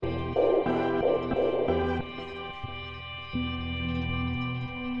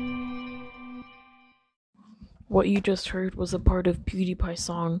What you just heard was a part of PewDiePie's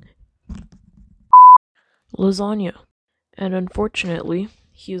song Lasagna, and unfortunately,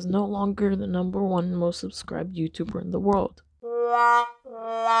 he is no longer the #1 most subscribed YouTuber in the world.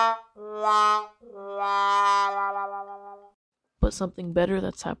 But something better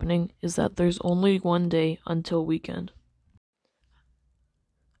that's happening is that there's only one day until weekend.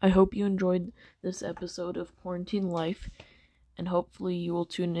 I hope you enjoyed this episode of Quarantine Life, and hopefully you will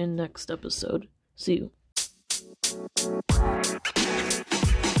tune in next episode. See you.